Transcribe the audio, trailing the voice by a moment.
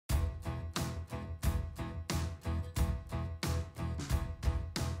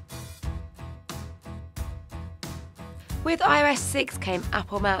With iOS 6 came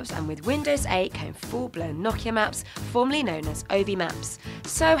Apple Maps, and with Windows 8 came full-blown Nokia Maps, formerly known as OV Maps.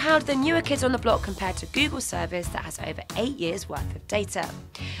 So how do the newer kids on the block compare to Google's service that has over 8 years' worth of data?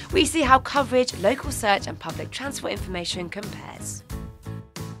 We see how coverage, local search and public transport information compares.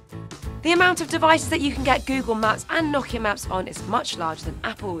 The amount of devices that you can get Google Maps and Nokia Maps on is much larger than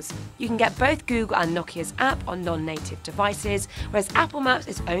Apple's. You can get both Google and Nokia's app on non-native devices, whereas Apple Maps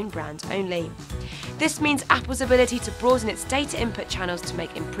is own brand only. This means Apple's ability to broaden its data input channels to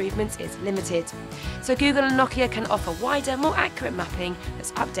make improvements is limited. So Google and Nokia can offer wider, more accurate mapping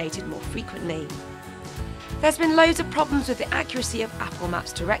that's updated more frequently. There's been loads of problems with the accuracy of Apple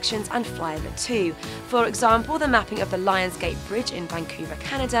Maps directions and flyover too. For example, the mapping of the Lionsgate Bridge in Vancouver,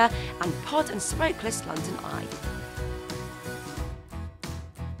 Canada, and pod and spokeless London Eye.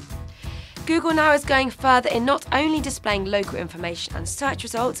 Google now is going further in not only displaying local information and search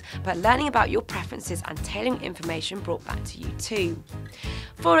results, but learning about your preferences and tailoring information brought back to you too.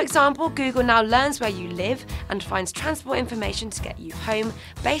 For example, Google now learns where you live and finds transport information to get you home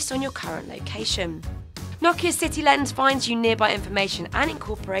based on your current location. Nokia's City Lens finds you nearby information and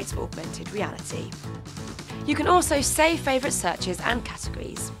incorporates augmented reality. You can also save favourite searches and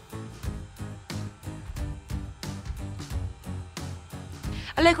categories.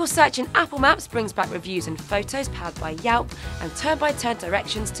 A local search in Apple Maps brings back reviews and photos powered by Yelp and turn-by-turn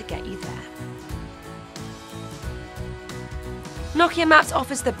directions to get you there. Nokia Maps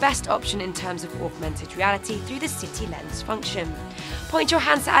offers the best option in terms of augmented reality through the City Lens function. Point your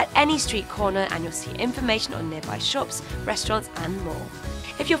handset at any street corner and you'll see information on nearby shops, restaurants and more.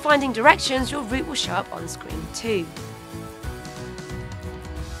 If you're finding directions, your route will show up on screen too.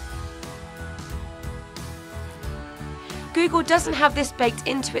 Google doesn't have this baked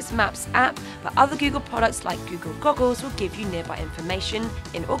into its Maps app, but other Google products like Google Goggles will give you nearby information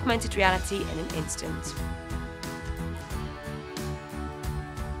in augmented reality in an instant.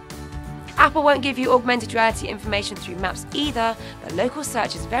 Apple won't give you augmented reality information through Maps either, but local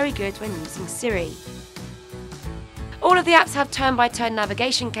search is very good when using Siri. All of the apps have turn-by-turn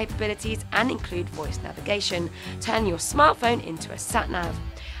navigation capabilities and include voice navigation, turning your smartphone into a sat-nav.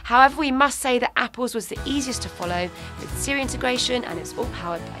 However, we must say that Apple's was the easiest to follow with Siri integration, and it's all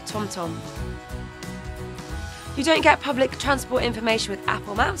powered by TomTom. You don't get public transport information with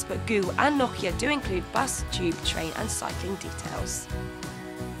Apple Maps, but Google and Nokia do include bus, tube, train and cycling details.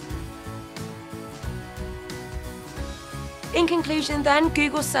 In conclusion then,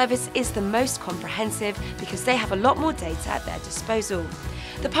 Google's service is the most comprehensive because they have a lot more data at their disposal.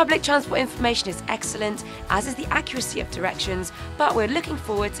 The public transport information is excellent, as is the accuracy of directions, but we're looking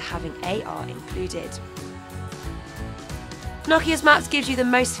forward to having AR included. Nokia's Maps gives you the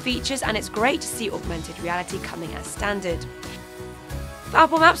most features, and it's great to see augmented reality coming as standard. For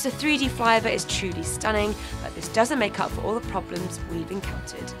Apple Maps, the 3D flyover is truly stunning, but this doesn't make up for all the problems we've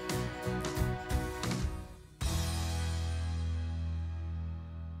encountered.